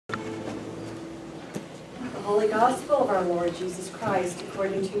Holy Gospel of our Lord Jesus Christ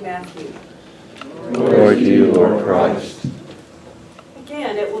according to Matthew. Glory to you, Lord Christ.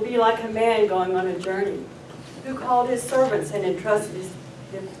 Again, it will be like a man going on a journey, who called his servants and entrusted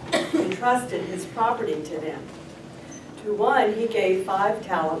his property to them. To one he gave 5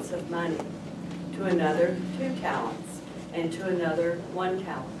 talents of money, to another 2 talents, and to another 1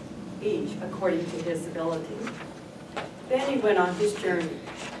 talent, each according to his ability. Then he went on his journey.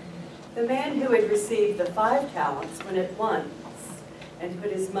 The man who had received the 5 talents went at once and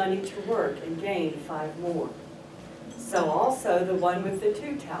put his money to work and gained 5 more. So also the one with the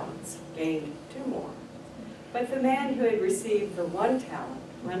 2 talents gained 2 more. But the man who had received the 1 talent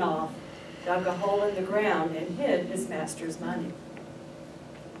went off, dug a hole in the ground, and hid his master's money.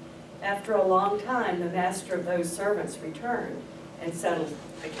 After a long time, the master of those servants returned and settled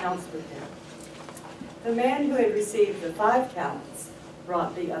accounts with him. The man who had received the 5 talents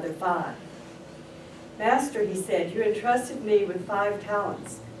brought the other 5. Master, he said, you entrusted me with 5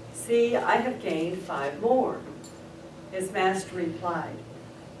 talents. See, I have gained 5 more. His master replied,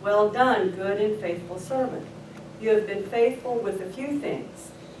 well done, good and faithful servant. You have been faithful with a few things.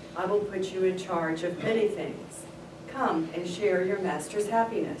 I will put you in charge of many things. Come and share your master's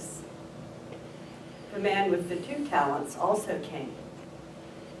happiness. The man with the 2 talents also came.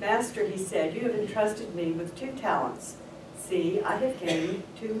 Master, he said, you have entrusted me with 2 talents. See, I have gained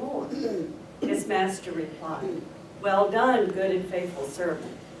 2 more. His master replied, well done, good and faithful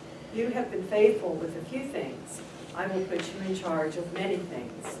servant. You have been faithful with a few things. I will put you in charge of many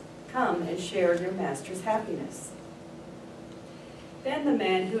things. Come and share your master's happiness. Then the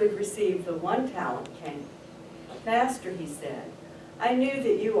man who had received the 1 talent came. Master, he said, I knew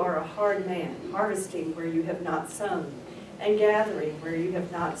that you are a hard man, harvesting where you have not sown, and gathering where you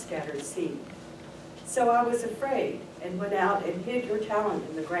have not scattered seed. So I was afraid, and went out and hid your talent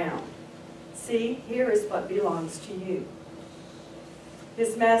in the ground. See, here is what belongs to you.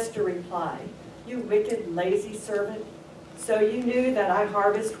 His master replied, you wicked, lazy servant. So you knew that I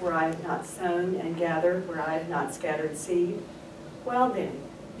harvest where I have not sown and gather where I have not scattered seed? Well then,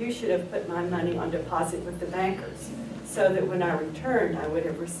 you should have put my money on deposit with the bankers, so that when I returned I would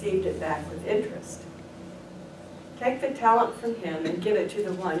have received it back with interest. Take the talent from him and give it to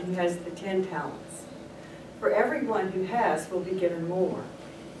the one who has the 10 talents. For everyone who has will be given more,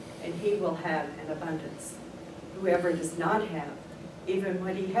 and he will have an abundance. Whoever does not have, even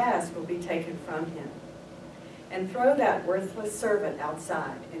what he has will be taken from him. And throw that worthless servant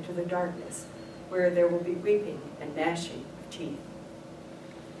outside into the darkness, where there will be weeping and gnashing of teeth.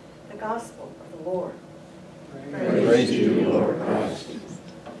 The Gospel of the Lord. Praise to you, Lord Christ.